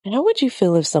How would you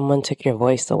feel if someone took your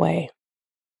voice away?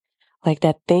 Like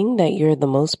that thing that you're the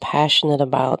most passionate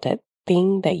about, that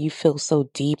thing that you feel so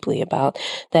deeply about,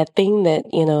 that thing that,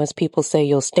 as people say,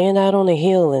 you'll stand out on a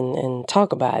hill and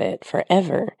talk about it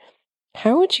forever.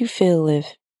 How would you feel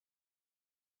if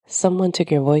someone took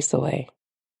your voice away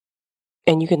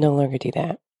and you could no longer do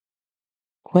that?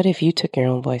 What if you took your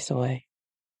own voice away?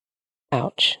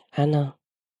 Ouch, I know.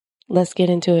 Let's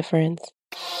get into it, friends.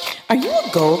 Are you a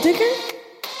gold digger?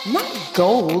 Not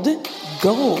gold,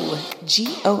 goal.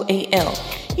 Goal.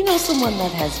 You know, someone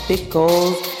that has big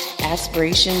goals,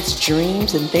 aspirations,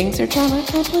 dreams, and things they're trying to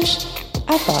accomplish?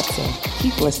 I thought so.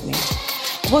 Keep listening.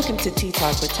 Welcome to Tea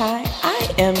Talk with Ty.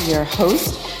 I am your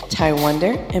host, Ty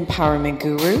Wonder, empowerment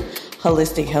guru,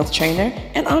 holistic health trainer,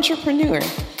 and entrepreneur.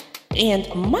 And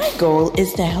my goal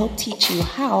is to help teach you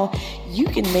how you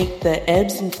can make the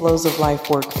ebbs and flows of life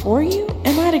work for you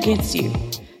and not against you,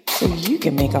 so you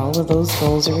can make all of those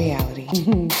goals a reality.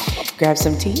 Grab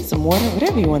some tea, some water,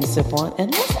 whatever you want to sip on,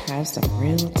 and let's have some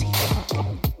real tea talk.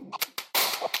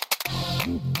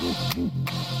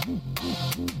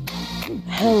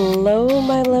 Hello,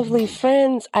 my lovely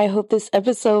friends. I hope this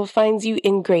episode finds you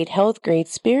in great health, great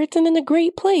spirits, and in a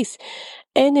great place.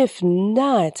 And if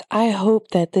not, I hope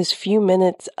that this few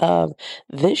minutes of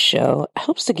this show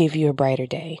helps to give you a brighter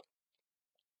day.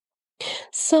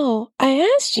 So I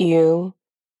asked you,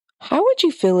 how would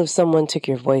you feel if someone took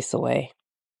your voice away?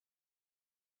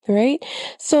 Right?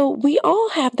 So we all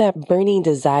have that burning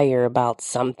desire about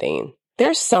something.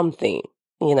 There's something,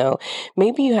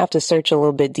 maybe you have to search a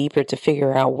little bit deeper to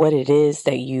figure out what it is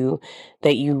that you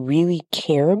really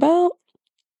care about,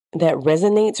 that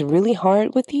resonates really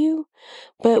hard with you.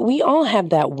 But we all have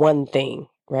that one thing,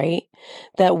 right?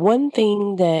 That one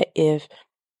thing that if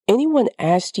anyone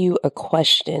asked you a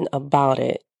question about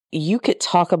it, you could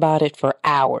talk about it for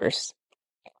hours.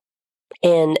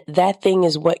 And that thing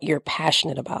is what you're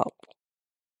passionate about.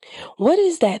 What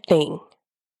is that thing?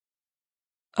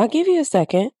 I'll give you a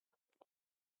second.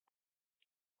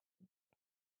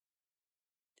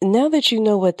 Now that you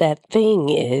know what that thing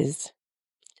is,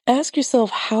 ask yourself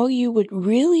how you would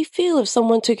really feel if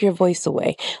someone took your voice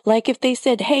away. Like if they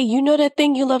said, hey, you know that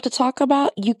thing you love to talk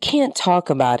about? You can't talk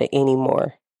about it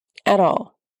anymore at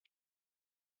all.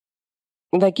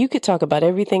 Like you could talk about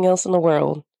everything else in the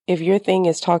world. If your thing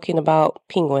is talking about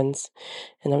penguins,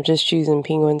 and I'm just choosing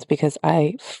penguins because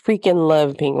I freaking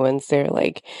love penguins. They're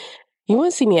like, you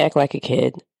want to see me act like a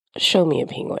kid? Show me a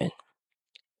penguin.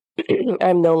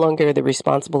 I'm no longer the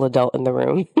responsible adult in the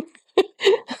room.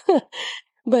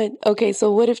 But okay,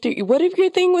 so what if your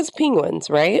thing was penguins,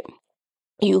 right?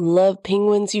 You love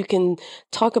penguins. You can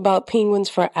talk about penguins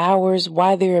for hours,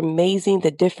 why they're amazing, the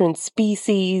different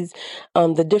species,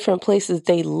 the different places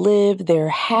they live, their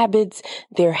habits,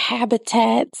 their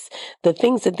habitats, the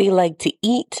things that they like to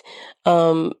eat,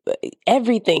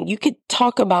 everything. You could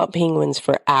talk about penguins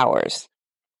for hours,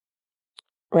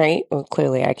 right? Well,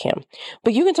 clearly I can.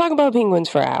 But you can talk about penguins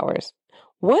for hours.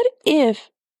 What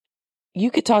if you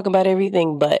could talk about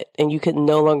everything and you could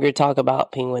no longer talk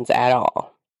about penguins at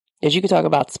all? Because you could talk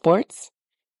about sports.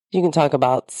 You can talk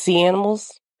about sea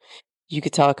animals. You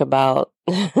could talk about,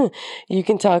 you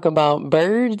can talk about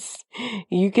birds.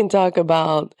 You can talk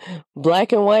about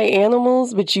black and white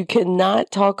animals, but you cannot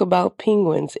talk about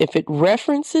penguins. If it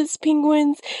references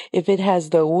penguins, if it has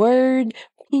the word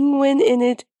penguin in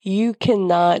it, you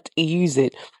cannot use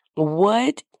it.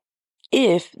 What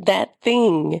if that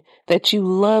thing that you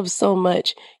love so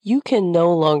much, you can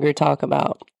no longer talk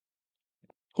about?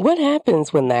 What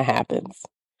happens when that happens?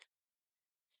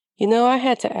 I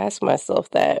had to ask myself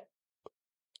that.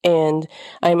 And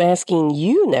I'm asking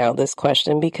you now this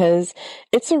question because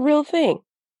it's a real thing.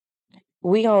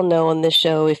 We all know on this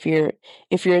show, if you're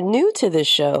new to this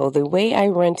show, the way I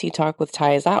run Tea Talk with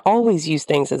Ty is I always use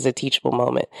things as a teachable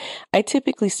moment. I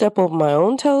typically step over my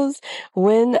own toes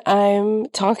when I'm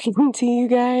talking to you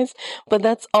guys, but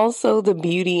that's also the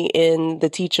beauty in the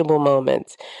teachable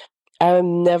moments.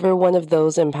 I'm never one of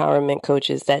those empowerment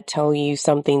coaches that tell you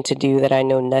something to do that I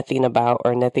know nothing about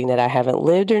or nothing that I haven't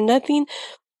lived or nothing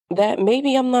that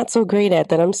maybe I'm not so great at,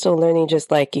 that I'm still learning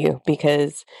just like you,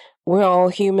 because we're all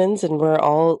humans and we're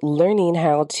all learning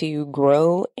how to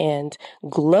grow and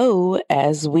glow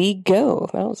as we go.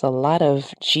 That was a lot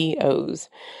of GOs.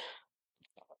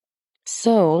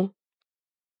 So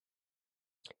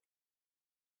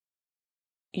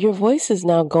your voice is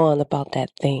now gone about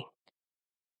that thing.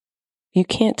 You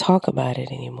can't talk about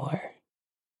it anymore.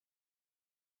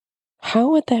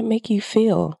 How would that make you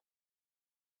feel?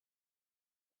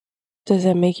 Does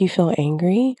that make you feel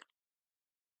angry?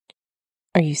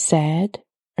 Are you sad?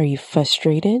 Are you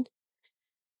frustrated?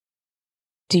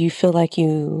 Do you feel like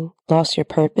you lost your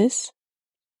purpose?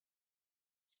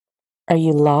 Are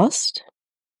you lost?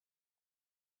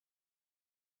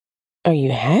 Are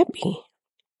you happy?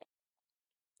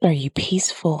 Are you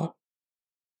peaceful?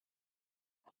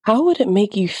 How would it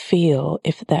make you feel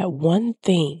if that one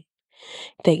thing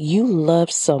that you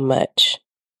love so much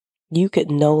you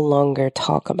could no longer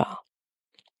talk about?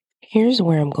 Here's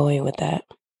where I'm going with that.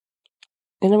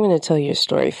 And I'm going to tell you a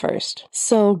story first.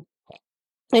 So,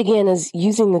 again, is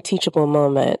using the teachable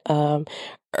moment.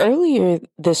 Earlier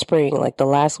this spring, like the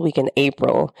last week in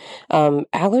April,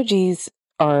 allergies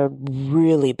are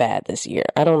really bad this year.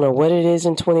 I don't know what it is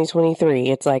in 2023.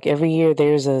 It's like every year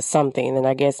there's a something. And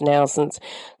I guess now since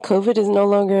COVID is no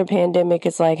longer a pandemic,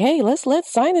 it's like, hey, let's let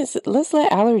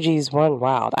allergies run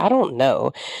wild. I don't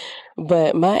know.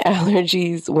 But my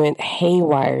allergies went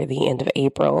haywire the end of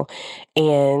April.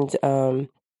 And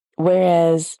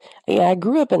whereas I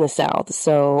grew up in the South,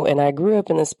 and I grew up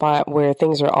in a spot where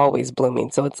things are always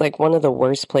blooming. So it's like one of the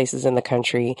worst places in the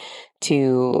country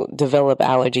to develop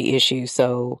allergy issues.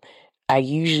 So I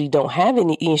usually don't have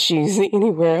any issues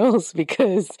anywhere else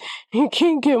because it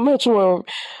can't get much more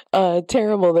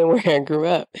terrible than where I grew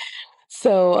up.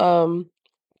 So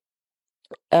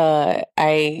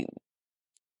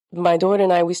my daughter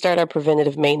and I, we start our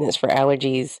preventative maintenance for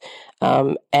allergies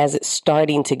as it's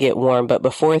starting to get warm. But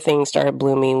before things start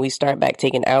blooming, we start back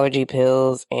taking allergy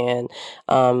pills, and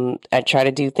I try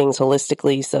to do things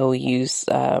holistically. So we use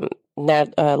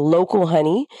local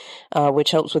honey,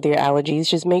 which helps with your allergies.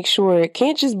 Just make sure it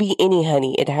can't just be any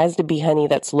honey. It has to be honey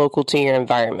that's local to your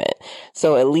environment.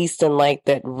 So at least in like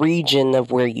that region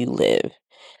of where you live.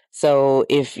 So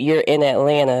if you're in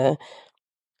Atlanta,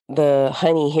 the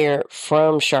honey here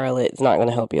from Charlotte is not going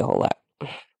to help you a whole lot.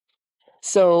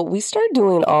 So we start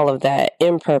doing all of that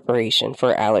in preparation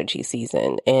for allergy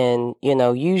season. And,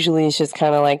 usually it's just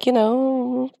kind of like,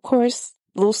 of course,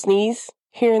 a little sneeze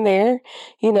here and there,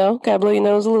 gotta blow your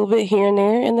nose a little bit here and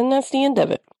there. And then that's the end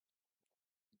of it.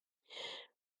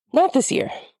 Not this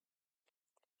year.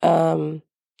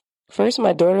 First,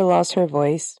 my daughter lost her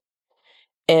voice.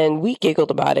 And we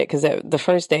giggled about it because the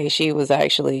first day she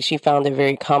found it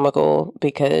very comical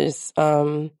because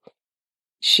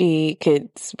she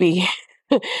could speak.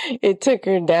 It took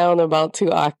her down about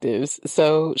 2 octaves.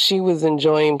 So she was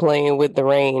enjoying playing with the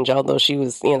range, although she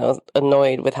was,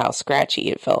 annoyed with how scratchy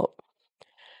it felt.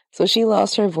 So she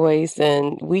lost her voice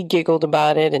and we giggled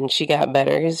about it and she got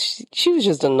better. She was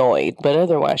just annoyed, but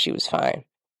otherwise she was fine.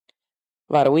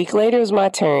 About a week later, it was my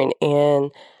turn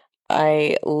and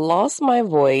I lost my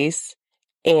voice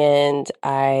and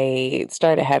I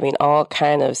started having all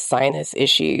kind of sinus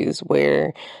issues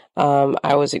where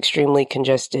I was extremely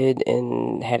congested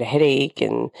and had a headache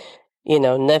and,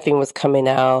 nothing was coming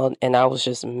out and I was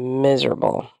just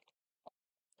miserable.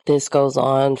 This goes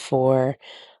on for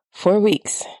 4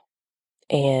 weeks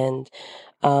and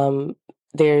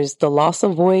there's the loss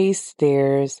of voice,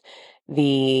 there's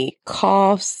the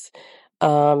coughs,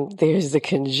 there's the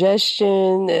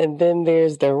congestion, and then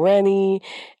there's the runny,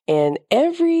 and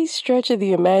every stretch of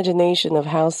the imagination of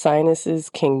how sinuses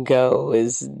can go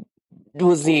was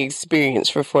the experience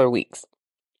for 4 weeks.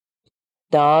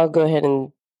 Now I'll go ahead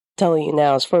and tell you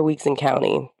now it's 4 weeks and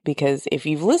counting, because if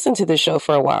you've listened to the show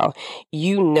for a while,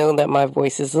 you know that my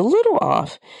voice is a little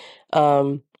off.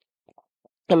 I'm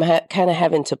kind of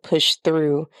having to push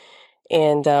through.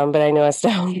 And, but I know I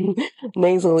sound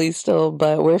nasally still,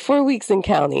 but we're 4 weeks and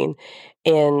counting.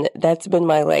 And that's been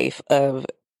my life of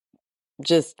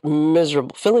just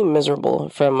feeling miserable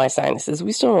from my sinuses.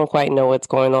 We still don't quite know what's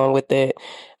going on with it.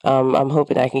 I'm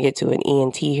hoping I can get to an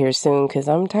ENT here soon because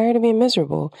I'm tired of being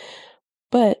miserable.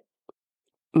 But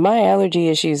my allergy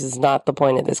issues is not the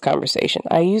point of this conversation.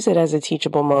 I use it as a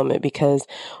teachable moment because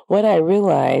what I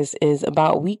realized is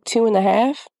about week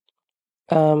 2.5,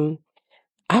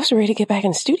 I was ready to get back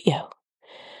in the studio.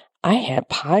 I had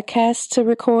podcasts to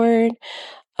record.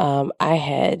 I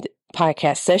had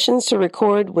podcast sessions to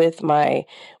record with my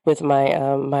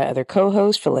other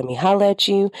co-host for Let Me Holla at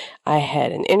You. I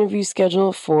had an interview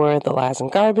scheduled for the Lies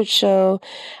and Garbage show.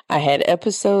 I had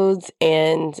episodes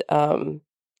and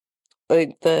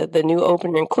like the new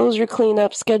opener and closer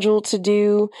cleanup scheduled to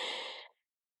do.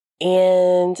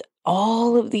 And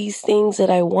all of these things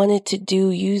that I wanted to do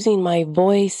using my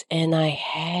voice, and I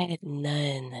had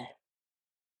none.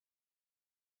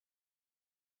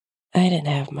 I didn't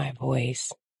have my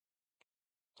voice.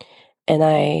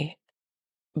 And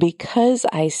because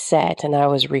I sat and I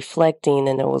was reflecting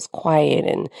and it was quiet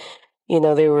and,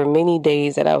 there were many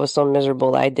days that I was so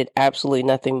miserable, I did absolutely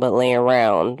nothing but lay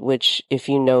around, which, if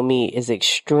you know me, is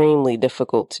extremely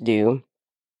difficult to do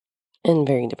and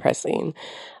very depressing.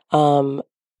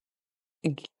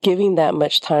 giving that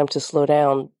much time to slow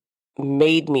down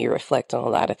made me reflect on a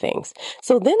lot of things.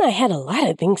 So then I had a lot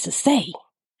of things to say.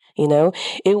 You know,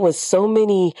 it was so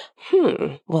many,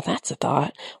 well, that's a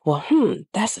thought. Well,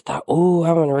 that's a thought. Oh,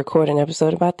 I want to record an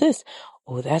episode about this.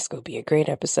 Oh, that's going to be a great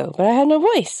episode. But I had no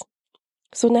voice.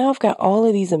 So now I've got all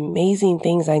of these amazing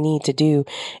things I need to do,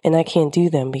 and I can't do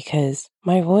them because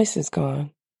my voice is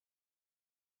gone.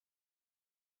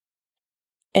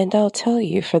 And I'll tell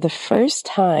you, for the first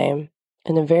time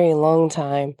in a very long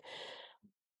time,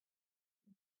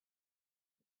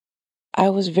 I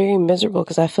was very miserable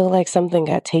because I feel like something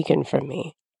got taken from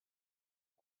me.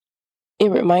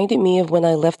 It reminded me of when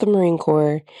I left the Marine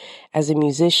Corps as a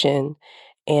musician,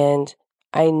 and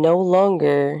I no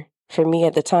longer, for me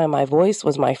at the time, my voice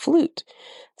was my flute.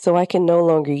 So I can no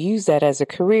longer use that as a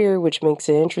career, which makes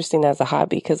it interesting as a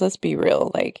hobby. Because let's be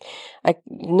real, like,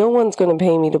 no one's going to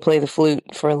pay me to play the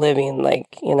flute for a living,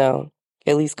 like, you know,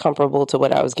 at least comparable to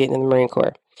what I was getting in the Marine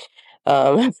Corps.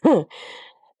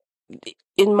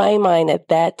 In my mind at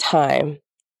that time,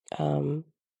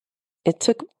 it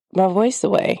took my voice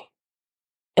away.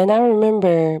 And I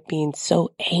remember being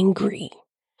so angry.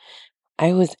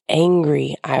 I was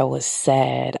angry. I was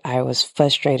sad. I was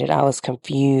frustrated. I was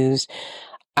confused.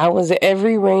 I was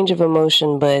every range of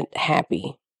emotion but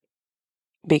happy,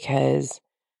 because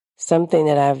something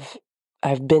that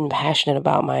I've been passionate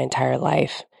about my entire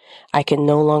life, I can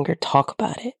no longer talk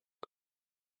about it.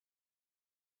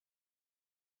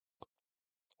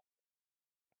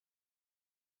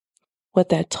 What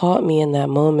that taught me in that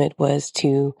moment was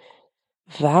to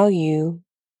value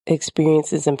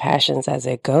experiences and passions as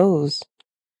it goes,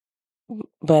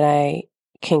 but I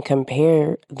can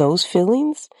compare those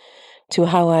feelings to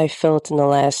how I felt in the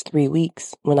last 3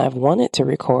 weeks when I've wanted to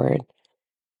record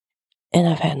and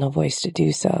I've had no voice to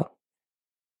do so.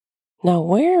 Now,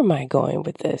 where am I going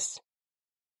with this?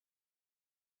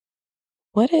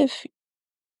 What if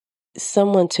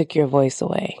someone took your voice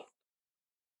away?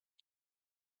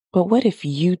 But what if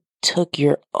you took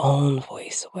your own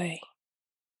voice away?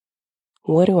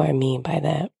 What do I mean by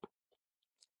that?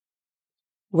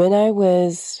 When I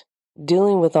was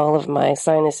dealing with all of my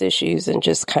sinus issues and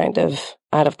just kind of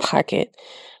out of pocket,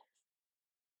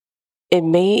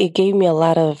 it gave me a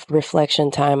lot of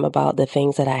reflection time about the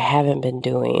things that I haven't been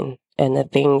doing and the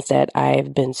things that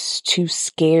I've been too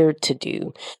scared to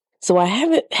do. So I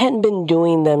hadn't been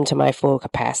doing them to my full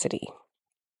capacity,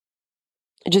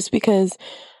 just because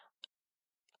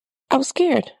I was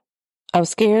scared.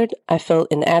 I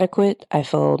felt inadequate. I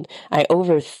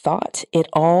overthought it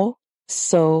all.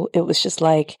 So it was just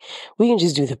like, we can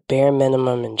just do the bare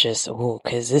minimum and just,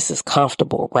 because this is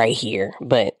comfortable right here.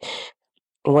 But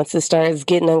once it starts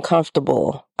getting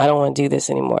uncomfortable, I don't want to do this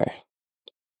anymore.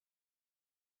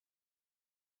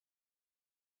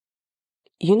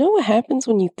 You know what happens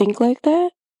when you think like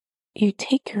that? You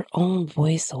take your own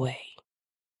voice away.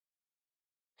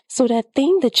 So that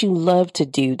thing that you love to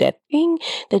do, that thing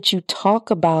that you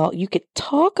talk about, you could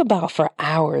talk about for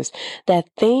hours, that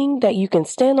thing that you can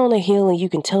stand on a hill and you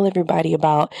can tell everybody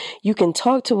about, you can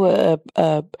talk to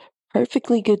a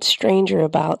perfectly good stranger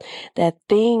about, that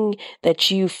thing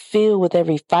that you feel with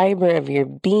every fiber of your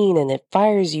being and it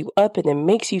fires you up and it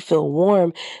makes you feel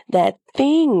warm, that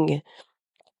thing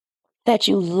that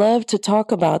you love to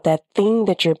talk about, that thing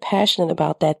that you're passionate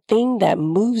about, that thing that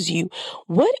moves you.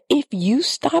 What if you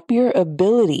stop your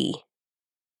ability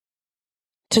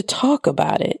to talk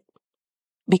about it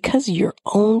because of your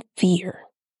own fear?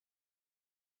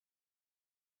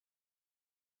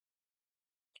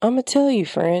 I'm going to tell you,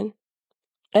 friend,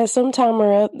 at some time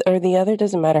or the other,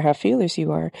 doesn't matter how fearless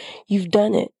you are, you've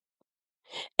done it.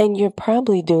 And you're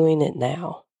probably doing it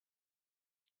now.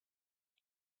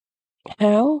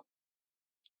 How?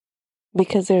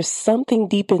 Because there's something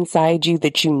deep inside you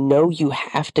that you know you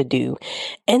have to do,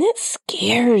 and it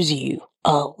scares you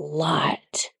a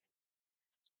lot.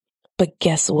 But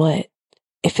guess what?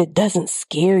 If it doesn't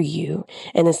scare you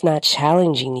and it's not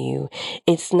challenging you,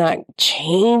 it's not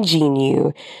changing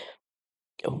you,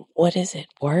 what is it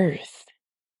worth?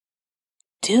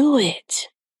 Do it.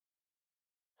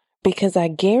 Because I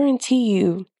guarantee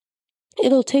you,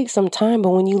 it'll take some time,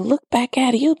 but when you look back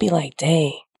at it, you'll be like,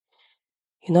 dang,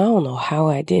 I don't know how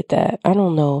I did that. I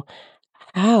don't know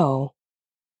how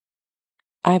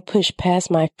I pushed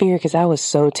past my fear because I was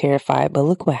so terrified, but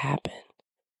look what happened.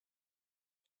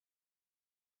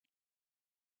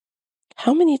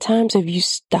 How many times have you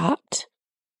stopped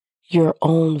your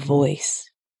own voice?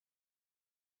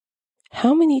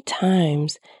 How many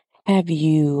times have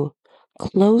you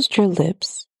closed your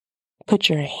lips, put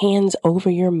your hands over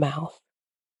your mouth,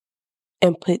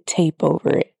 and put tape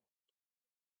over it?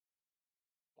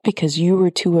 because you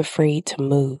were too afraid to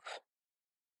move.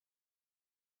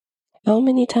 How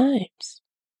many times?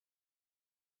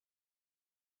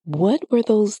 What were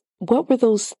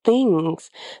those things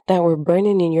that were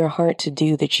burning in your heart to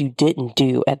do that you didn't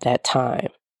do at that time?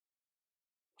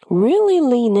 Really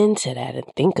lean into that and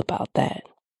think about that.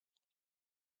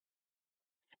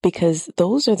 Because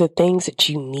those are the things that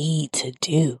you need to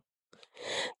do.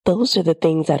 Those are the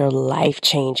things that are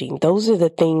life-changing. Those are the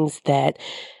things that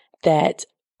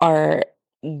are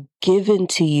given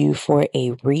to you for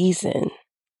a reason.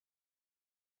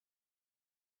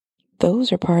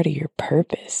 Those are part of your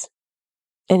purpose.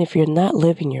 And if you're not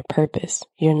living your purpose,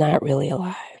 you're not really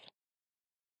alive.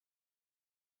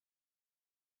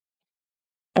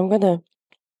 I'm going to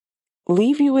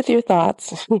leave you with your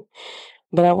thoughts,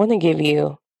 but I want to give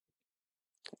you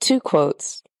 2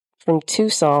 quotes from 2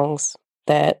 songs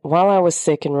that while I was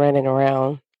sick and running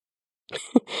around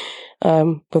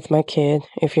with my kid,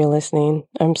 if you're listening,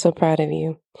 I'm so proud of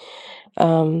you.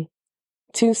 2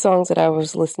 songs that I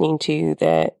was listening to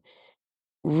that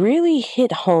really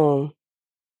hit home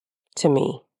to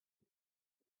me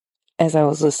as I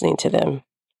was listening to them.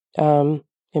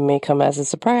 It may come as a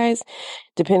surprise,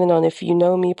 depending on if you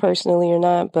know me personally or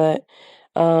not, but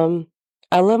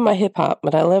I love my hip hop,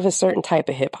 but I love a certain type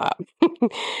of hip hop.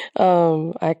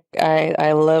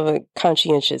 I love a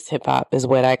conscientious hip hop is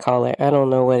what I call it. I don't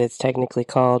know what it's technically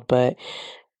called, but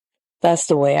that's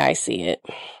the way I see it.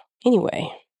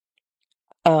 Anyway,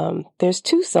 there's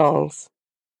 2 songs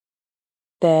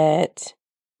that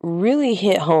really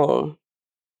hit home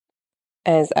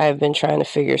as I've been trying to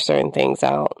figure certain things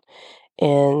out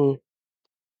and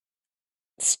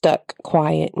stuck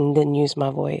quiet and didn't use my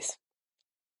voice.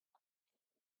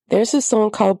 There's a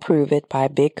song called Prove It by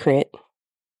Big Crit,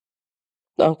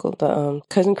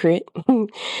 Cousin Crit,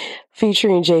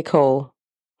 featuring J. Cole.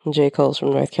 J. Cole's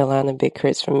from North Carolina, Big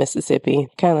Crit's from Mississippi.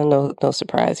 Kind of no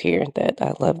surprise here that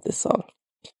I love this song.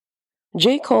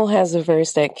 J. Cole has a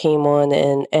verse that came on,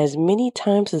 and as many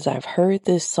times as I've heard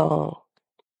this song,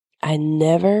 I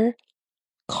never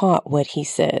caught what he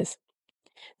says.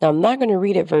 Now, I'm not going to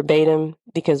read it verbatim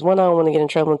because 1, I don't want to get in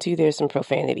trouble, and 2, there's some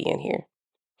profanity in here.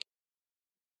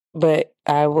 But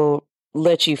I will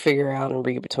let you figure out and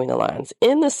read between the lines.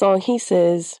 In the song, he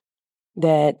says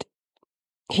that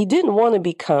he didn't want to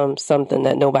become something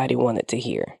that nobody wanted to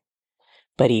hear,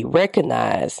 but he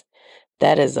recognized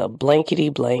that is a blankety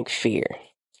blank fear.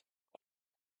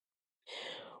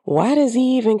 Why does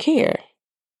he even care?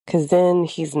 Because then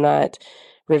he's not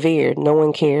revered. No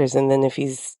one cares. And then if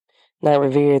he's not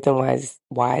revered, then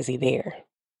why is he there?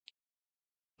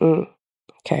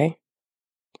 Okay.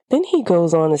 Then he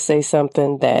goes on to say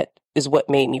something that is what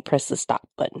made me press the stop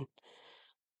button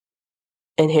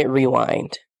and hit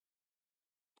rewind.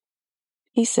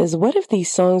 He says, what if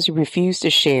these songs you refuse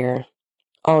to share,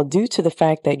 all due to the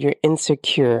fact that you're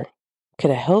insecure, could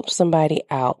have helped somebody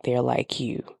out there like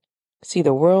you see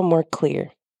the world more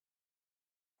clear?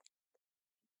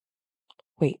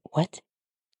 Wait, what?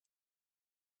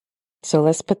 So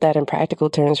let's put that in practical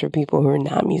terms for people who are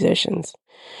not musicians.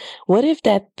 What if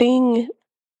that thing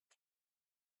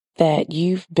that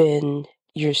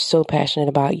you're so passionate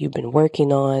about, you've been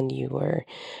working on, you're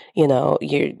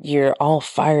all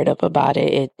fired up about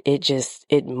it.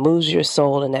 It moves your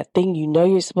soul, and that thing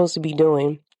you're supposed to be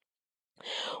doing.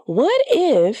 What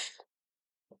if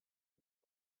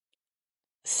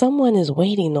someone is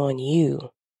waiting on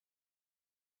you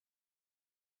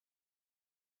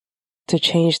to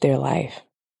change their life,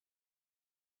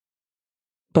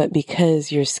 but because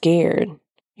you're scared,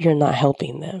 you're not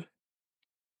helping them?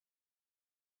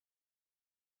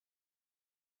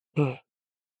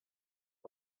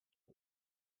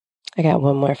 I got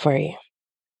one more for you.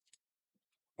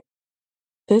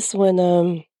 This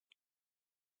one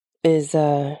is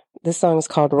this song is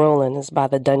called Rollin'. It's by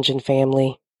the Dungeon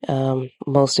Family.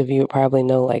 Most of you probably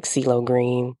know like CeeLo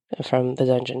Green from the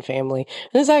Dungeon Family.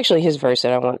 And it's actually his verse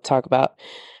that I want to talk about.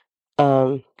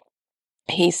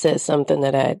 He says something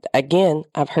that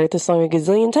I've heard the song a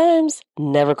gazillion times,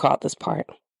 never caught this part.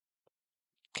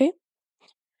 Okay.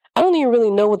 I don't even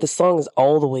really know what the song is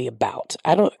all the way about.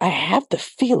 I have the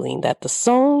feeling that the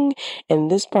song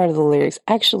and this part of the lyrics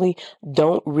actually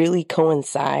don't really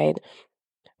coincide,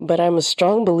 but I'm a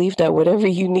strong belief that whatever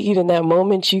you need in that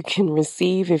moment, you can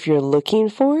receive if you're looking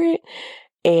for it.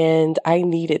 And I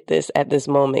needed this at this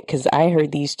moment because I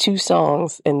heard these 2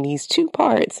 songs and these 2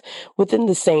 parts within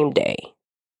the same day.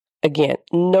 Again,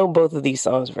 know both of these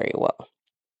songs very well.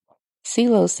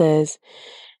 CeeLo says,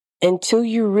 until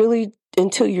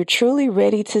you're truly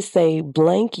ready to say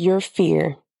blank your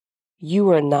fear, you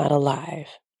are not alive.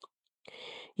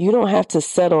 You don't have to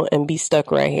settle and be stuck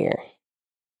right here.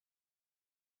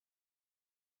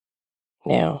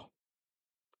 Now,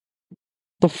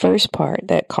 the first part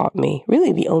that caught me,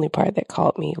 really the only part that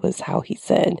caught me, was how he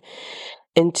said,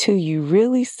 until you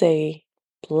really say,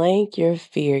 blank your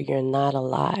fear, you're not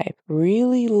alive.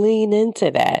 Really lean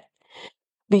into that.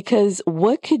 Because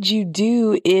what could you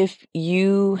do if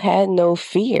you had no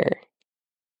fear?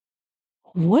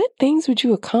 What things would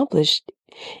you accomplish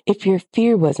if your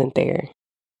fear wasn't there?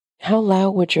 How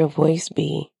loud would your voice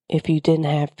be if you didn't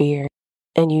have fear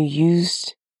and you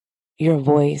used your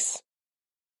voice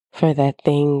for that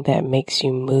thing that makes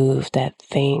you move, that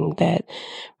thing that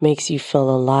makes you feel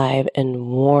alive and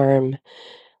warm,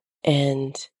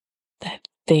 and that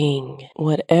thing,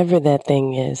 whatever that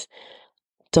thing is,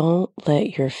 don't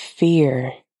let your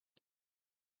fear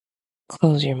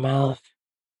close your mouth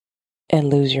and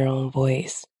lose your own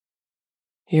voice.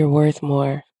 You're worth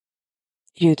more.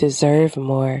 You deserve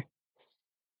more.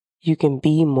 You can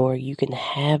be more. You can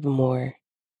have more.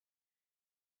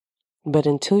 But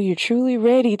until you're truly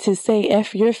ready to say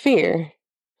F your fear,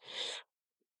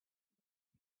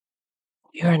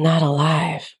 you're not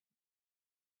alive.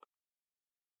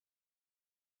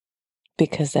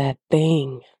 Because that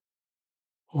thing,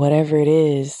 whatever it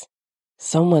is,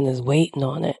 someone is waiting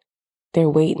on it. They're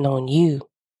waiting on you,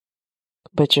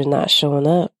 but you're not showing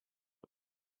up.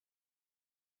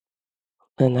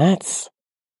 And that's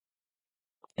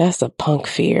a punk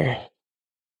fear.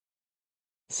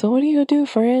 So what are you going to do,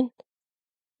 friend?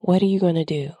 What are you going to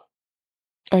do?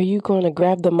 Are you going to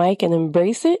grab the mic and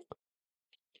embrace it?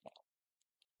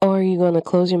 Or are you going to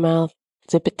close your mouth,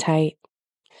 zip it tight,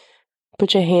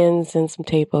 put your hands and some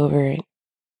tape over it,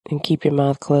 and keep your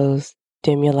mouth closed,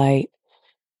 dim your light,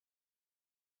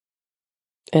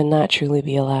 and not truly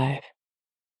be alive?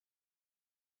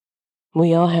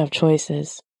 We all have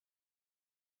choices.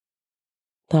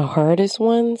 The hardest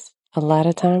ones, a lot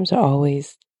of times, are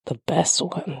always the best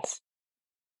ones.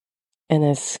 And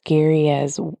as scary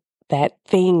as that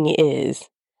thing is,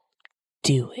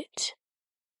 do it.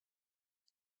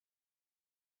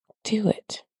 Do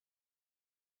it.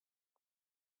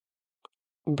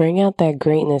 Bring out that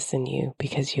greatness in you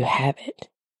because you have it.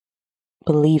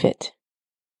 Believe it.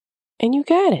 And you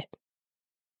got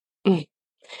it.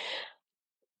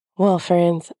 Well,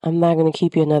 friends, I'm not going to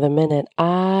keep you another minute.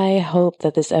 I hope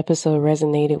that this episode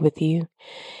resonated with you.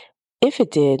 If it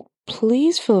did,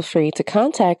 please feel free to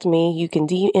contact me. You can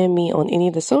DM me on any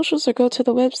of the socials or go to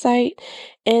the website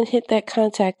and hit that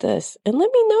contact us. And let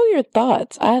me know your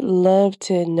thoughts. I'd love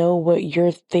to know what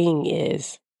your thing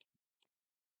is.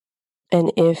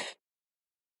 And if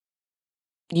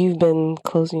you've been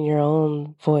closing your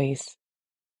own voice,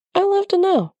 I'd love to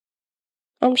know.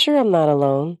 I'm sure I'm not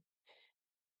alone.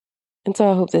 And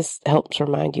so I hope this helps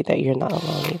remind you that you're not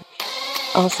alone either.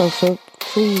 Also, feel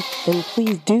free and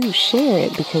please do share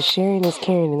it, because sharing is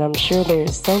caring. And I'm sure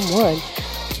there's someone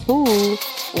who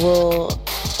will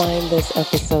find this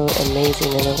episode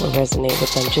amazing and it will resonate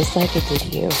with them just like it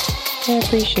did you. I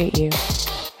appreciate you.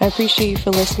 I appreciate you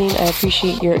for listening. I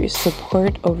appreciate your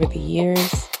support over the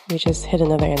years. We just hit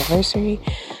another anniversary.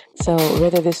 So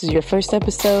whether this is your first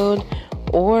episode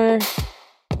or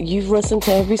you've listened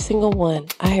to every single one,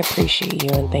 I appreciate you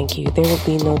and thank you. There would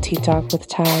be no Tea Talk with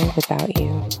Ty without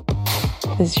you.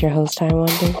 This is your host, Ty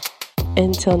Wonder.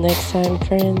 Until next time,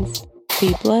 friends,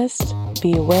 be blessed,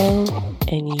 be well,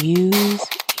 and use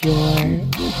your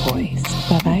voice.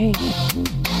 Bye-bye.